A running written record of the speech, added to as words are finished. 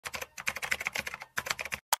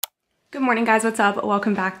Good morning guys, what's up?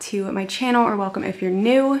 Welcome back to my channel, or welcome if you're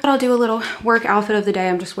new. I'll do a little work outfit of the day.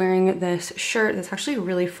 I'm just wearing this shirt that's actually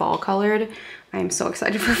really fall colored. I'm so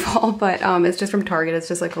excited for fall, but it's just from Target. It's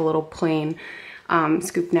just like a little plain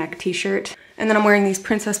scoop neck t-shirt. And then I'm wearing these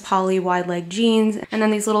Princess Polly wide leg jeans, and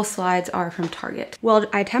then these little slides are from Target. Well,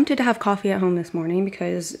 I attempted to have coffee at home this morning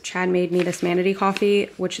because Chad made me this Manatee coffee,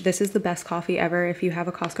 which this is the best coffee ever if you have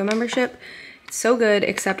a Costco membership. So good,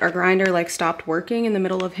 except our grinder like stopped working in the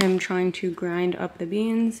middle of him trying to grind up the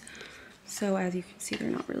beans. So as you can see, they're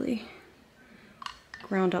not really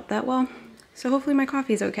ground up that well. So hopefully my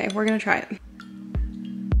coffee is okay. We're gonna try it.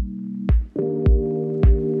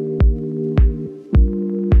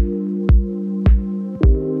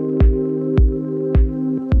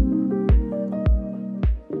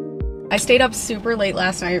 I stayed up super late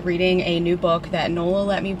last night reading a new book that Nola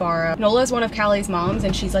let me borrow. Nola is one of Callie's moms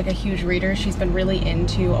and she's like a huge reader. She's been really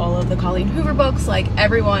into all of the Colleen Hoover books like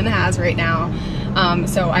everyone has right now.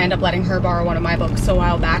 So I ended up letting her borrow one of my books a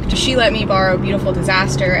while back. She let me borrow Beautiful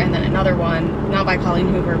Disaster and then another one, not by Colleen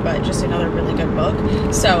Hoover, but just another really good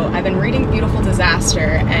book. So I've been reading Beautiful Disaster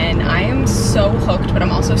and I am so hooked, but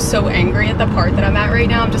I'm also so angry at the part that I'm at right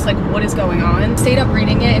now. I'm just like, what is going on? Stayed up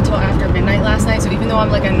reading it until after midnight last night. So even though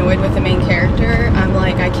I'm like annoyed with the main character, I'm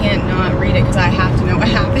like, I can't not read it because I have to know what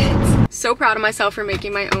happens. So proud of myself for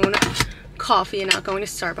making my own coffee and not going to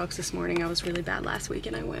Starbucks this morning. I was really bad last week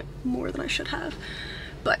and I went more than I should have.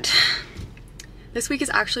 But this week is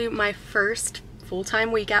actually my first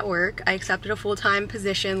full-time week at work. I accepted a full-time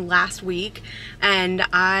position last week and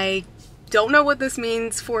I don't know what this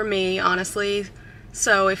means for me, honestly.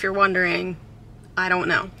 So if you're wondering, I don't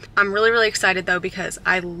know. I'm really excited though because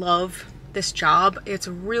I love this job. It's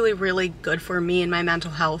really good for me and my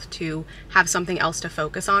mental health to have something else to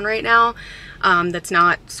focus on right now that's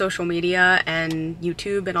not social media and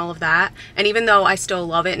YouTube and all of that. And even though I still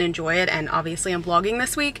love it and enjoy it, and obviously I'm vlogging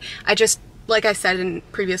this week, I just, like I said in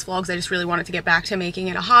previous vlogs, I just really wanted to get back to making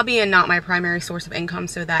it a hobby and not my primary source of income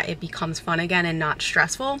so that it becomes fun again and not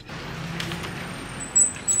stressful.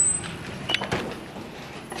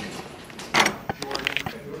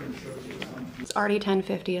 It's already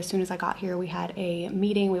 10:50. As soon as I got here, we had a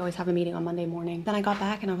meeting. We always have a meeting on Monday morning. Then I got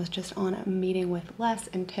back and I was just on a meeting with Les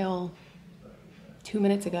until 2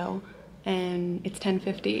 minutes ago, and it's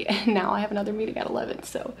 10:50 and now I have another meeting at 11,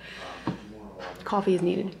 so coffee is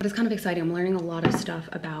needed. But it's kind of exciting. I'm learning a lot of stuff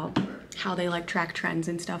about how they like track trends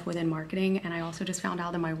and stuff within marketing, and I also just found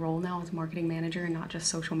out that my role now is marketing manager and not just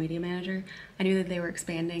social media manager. I knew that they were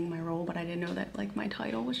expanding my role, but I didn't know that like my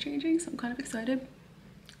title was changing, so I'm kind of excited.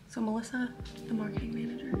 So Melissa, the marketing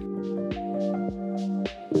manager.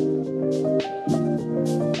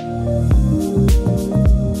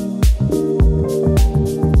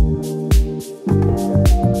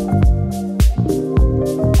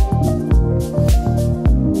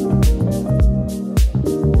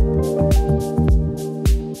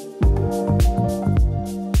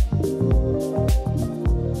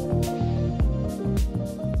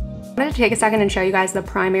 Take a second and show you guys the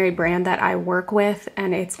primary brand that I work with,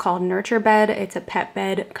 and it's called NurtureBed. It's a pet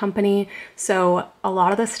bed company. So a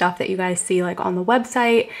lot of the stuff that you guys see like on the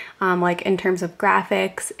website, like in terms of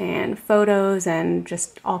graphics and photos and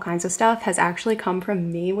just all kinds of stuff, has actually come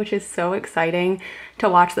from me, which is so exciting to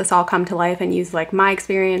watch this all come to life and use like my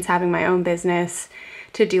experience having my own business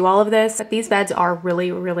to do all of this. But these beds are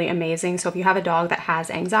really amazing. So if you have a dog that has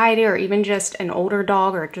anxiety, or even just an older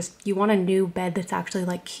dog, or just you want a new bed that's actually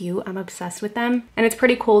like cute, I'm obsessed with them. And it's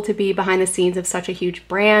pretty cool to be behind the scenes of such a huge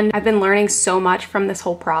brand. I've been learning so much from this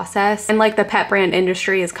whole process, and like the pet brand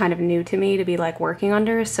industry is kind of new to me to be like working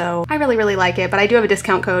under, so I really like it. But I do have a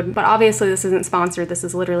discount code, but obviously this isn't sponsored. This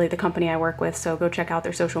is literally the company I work with, so go check out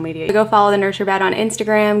their social media. Go follow the NurtureBed on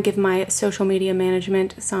Instagram, give my social media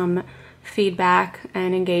management some feedback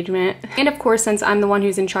and engagement. And of course, since I'm the one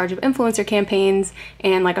who's in charge of influencer campaigns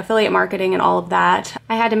and like affiliate marketing and all of that,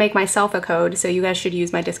 I had to make myself a code, so you guys should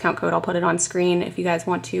use my discount code. I'll put it on screen if you guys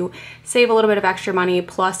want to save a little bit of extra money.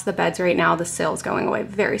 Plus the beds right now, the sale's going away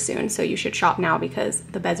very soon, so you should shop now because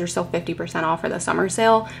the beds are still 50% off for the summer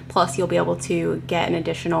sale. Plus you'll be able to get an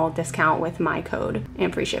additional discount with my code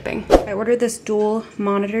and free shipping. I ordered this dual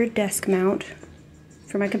monitor desk mount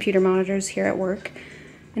for my computer monitors here at work.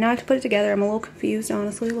 And now I have to put it together. I'm a little confused,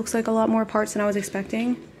 honestly. It looks like a lot more parts than I was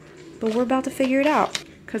expecting, but we're about to figure it out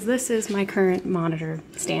because this is my current monitor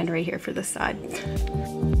stand right here for this side.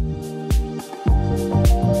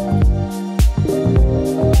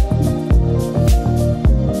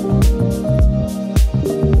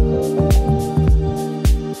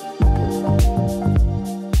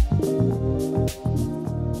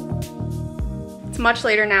 It's much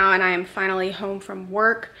later now and I am finally home from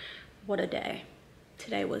work. What a day.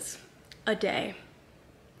 Today was a day.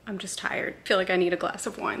 I'm just tired. I feel like I need a glass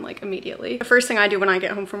of wine like immediately. The first thing I do when I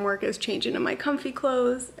get home from work is change into my comfy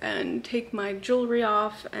clothes and take my jewelry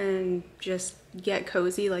off and just get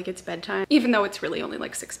cozy like it's bedtime, even though it's really only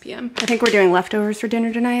like 6 p.m. I think we're doing leftovers for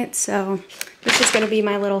dinner tonight, so this is gonna be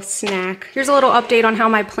my little snack. Here's a little update on how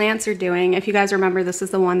my plants are doing. If you guys remember, this is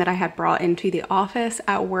the one that I had brought into the office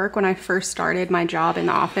at work when I first started my job in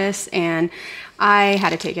the office, and I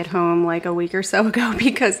had to take it home like a week or so ago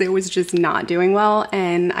because it was just not doing well,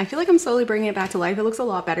 and I feel like I'm slowly bringing it back to life. It looks a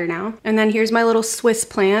lot better now. And then here's my little Swiss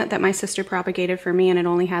plant that my sister propagated for me, and it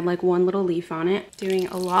only had like one little leaf on it. Doing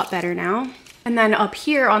a lot better now. And then up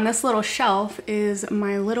here on this little shelf is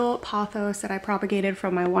my little pothos that I propagated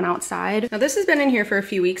from my one outside. Now this has been in here for a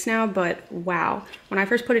few weeks now, but wow. When I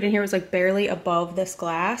first put it in here, it was like barely above this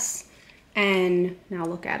glass. And now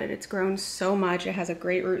look at it, it's grown so much. It has a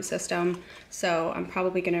great root system. So I'm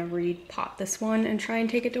probably gonna repot this one and try and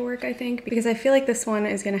take it to work, I think, because I feel like this one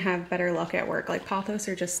is gonna have better luck at work. Like pothos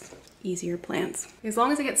are just easier plants. As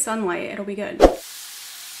long as it gets sunlight, it'll be good.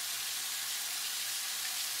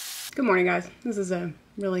 Good morning, guys. This is a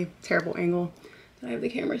really terrible angle that I have the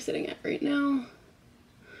camera sitting at right now.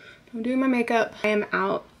 I'm doing my makeup. I am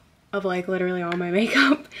out of like literally all my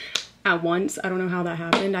makeup at once. I don't know how that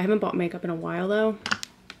happened. I haven't bought makeup in a while though.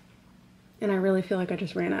 And I really feel like I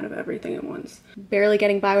just ran out of everything at once. Barely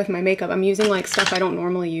getting by with my makeup. I'm using like stuff I don't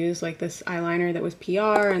normally use, like this eyeliner that was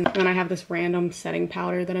PR, and then I have this random setting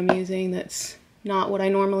powder that I'm using that's not what I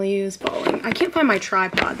normally use. But I can't find my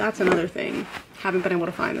tripod. That's another thing. Haven't been able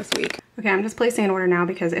to find this week. Okay, I'm just placing an order now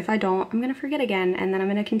because if I don't, I'm gonna forget again, and then I'm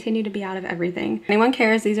gonna continue to be out of everything. If anyone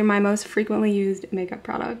cares, these are my most frequently used makeup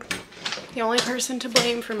products. The only person to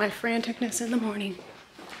blame for my franticness in the morning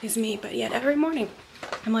is me, but yet every morning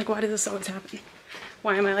I'm like, why does this always happen?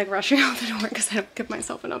 Why am I like rushing out the door because I don't give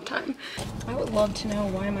myself enough time? I would love to know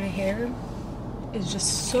why my hair is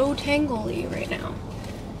just so tangly right now.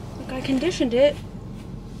 Like I conditioned it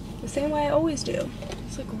the same way I always do.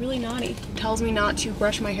 It's like really naughty. It tells me not to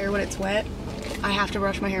brush my hair when it's wet. I have to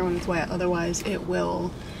brush my hair when it's wet, otherwise it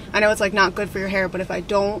will. I know it's like not good for your hair, but if I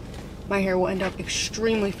don't, my hair will end up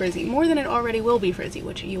extremely frizzy, more than it already will be frizzy,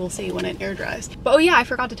 which you will see when it air dries. But oh yeah, I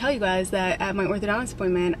forgot to tell you guys that at my orthodontist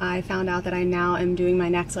appointment, I found out that I now am doing my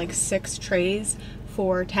next like 6 trays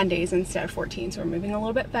for 10 days instead of 14, so we're moving a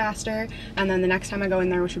little bit faster. And then the next time I go in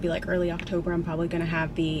there, which would be like early October, I'm probably gonna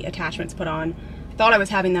have the attachments put on. I thought I was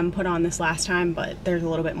having them put on this last time, but there's a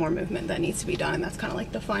little bit more movement that needs to be done, and that's kind of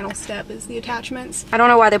like the final step is the attachments. I don't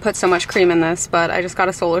know why they put so much cream in this, but I just got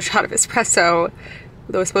a solo shot of espresso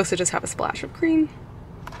that was supposed to just have a splash of cream.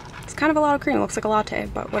 It's kind of a lot of cream, it looks like a latte,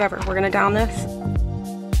 but whatever, we're gonna down this.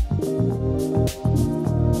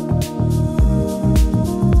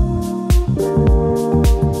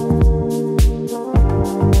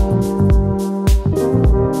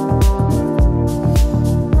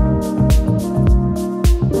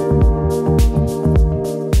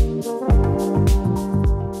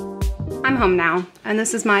 Home now, and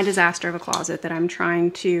this is my disaster of a closet that I'm trying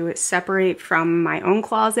to separate from my own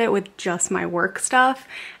closet with just my work stuff.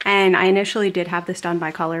 And I initially did have this done by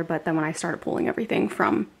color, but then when I started pulling everything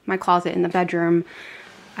from my closet in the bedroom,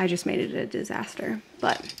 I just made it a disaster.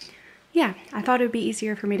 But yeah, I thought it would be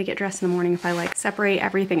easier for me to get dressed in the morning if I like separate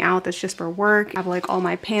everything out that's just for work. I have like all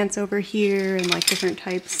my pants over here and like different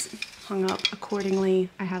types hung up accordingly.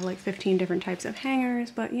 I have like 15 different types of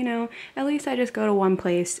hangers, but you know, at least I just go to one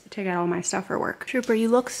place to get all my stuff for work. Trooper, you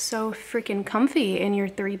look so freaking comfy in your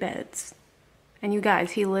 3 beds. And you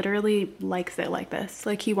guys, he literally likes it like this.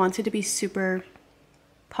 Like he wants it to be super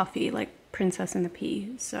puffy, like Princess and the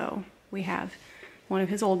Pea. So we have one of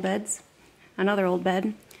his old beds, another old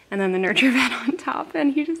bed, and then the NurtureBed on top,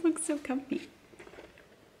 and he just looks so comfy.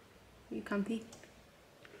 You comfy?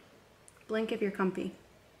 Blink if you're comfy.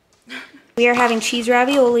 We are having cheese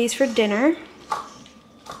raviolis for dinner.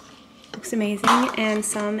 Looks amazing. And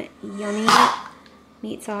some yummy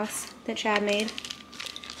meat sauce that Chad made.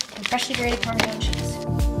 And freshly grated Parmesan cheese.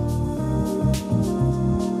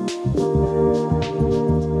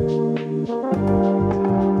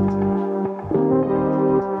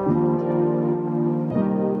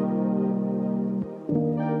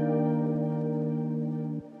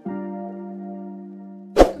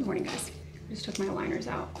 Good morning, guys. I just took my liners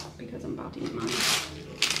out because I'm about to eat my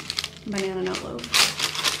banana nut loaf.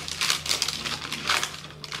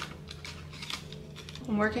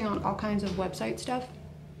 I'm working on all kinds of website stuff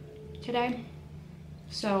today.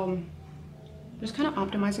 So just kind of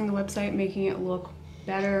optimizing the website, making it look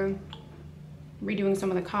better, redoing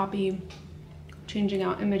some of the copy, changing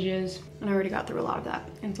out images, and I already got through a lot of that.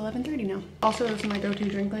 And it's 11:30 now. Also, this is my go-to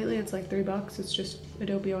drink lately. It's like $3. It's just a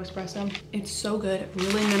doppio espresso. It's so good,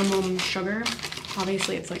 really minimum sugar.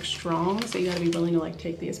 Obviously it's like strong, so you gotta be willing to like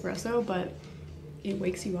take the espresso, but it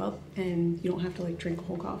wakes you up and you don't have to like drink a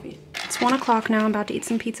whole coffee. It's 1 o'clock now. I'm about to eat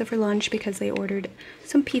some pizza for lunch because they ordered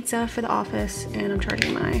some pizza for the office, and I'm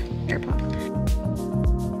charging my AirPod.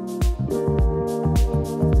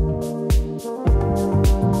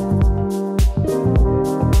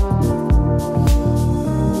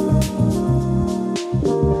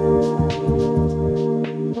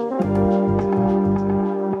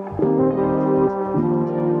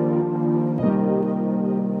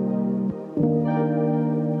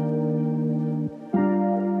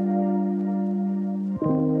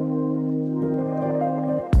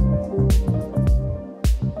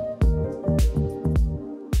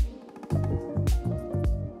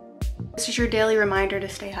 This is your daily reminder to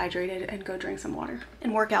stay hydrated and go drink some water.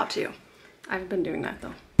 And work out too. I've been doing that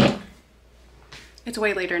though. It's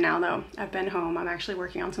way later now though. I've been home. I'm actually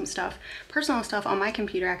working on some stuff, personal stuff on my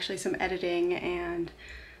computer, actually some editing and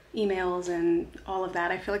emails and all of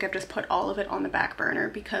that. I feel like I've just put all of it on the back burner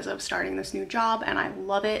because of starting this new job, and I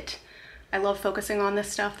love it. I love focusing on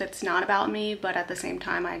this stuff that's not about me, but at the same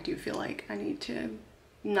time I do feel like I need to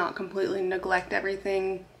not completely neglect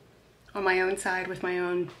everything on my own side with my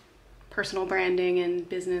own personal branding and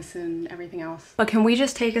business and everything else. But can we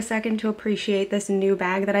just take a second to appreciate this new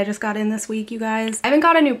bag that I just got in this week, you guys? I haven't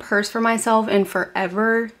got a new purse for myself in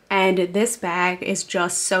forever, and this bag is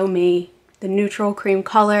just so me. The neutral cream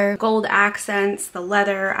color, gold accents, the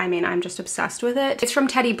leather. I mean, I'm just obsessed with it. It's from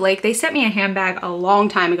Teddy Blake. They sent me a handbag a long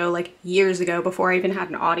time ago, like years ago, before I even had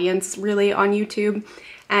an audience really on YouTube.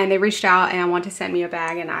 And they reached out and wanted to send me a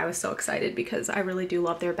bag, and I was so excited because I really do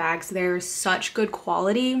love their bags. They're such good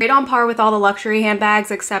quality. Right on par with all the luxury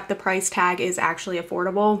handbags, except the price tag is actually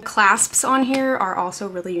affordable. Clasps on here are also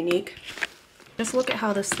really unique. Just look at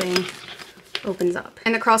how this thing opens up.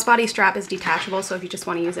 And the crossbody strap is detachable, so if you just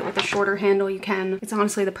want to use it with a shorter handle, you can. It's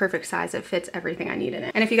honestly the perfect size. It fits everything I need in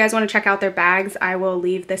it. And if you guys want to check out their bags, I will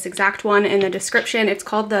leave this exact one in the description. It's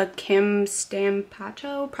called the Kim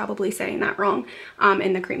Stampacho, probably saying that wrong,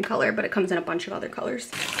 in the cream color, but it comes in a bunch of other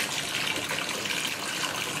colors.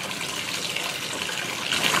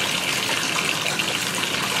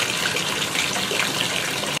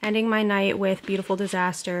 Ending my night with Beautiful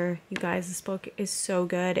Disaster. You guys, this book is so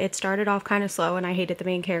good. It started off kind of slow, and I hated the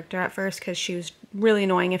main character at first because she was really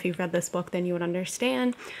annoying. If you've read this book, then you would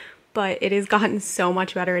understand. But it has gotten so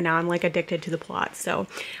much better, and now I'm like addicted to the plot. So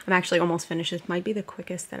I'm actually almost finished. This might be the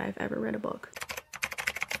quickest that I've ever read a book.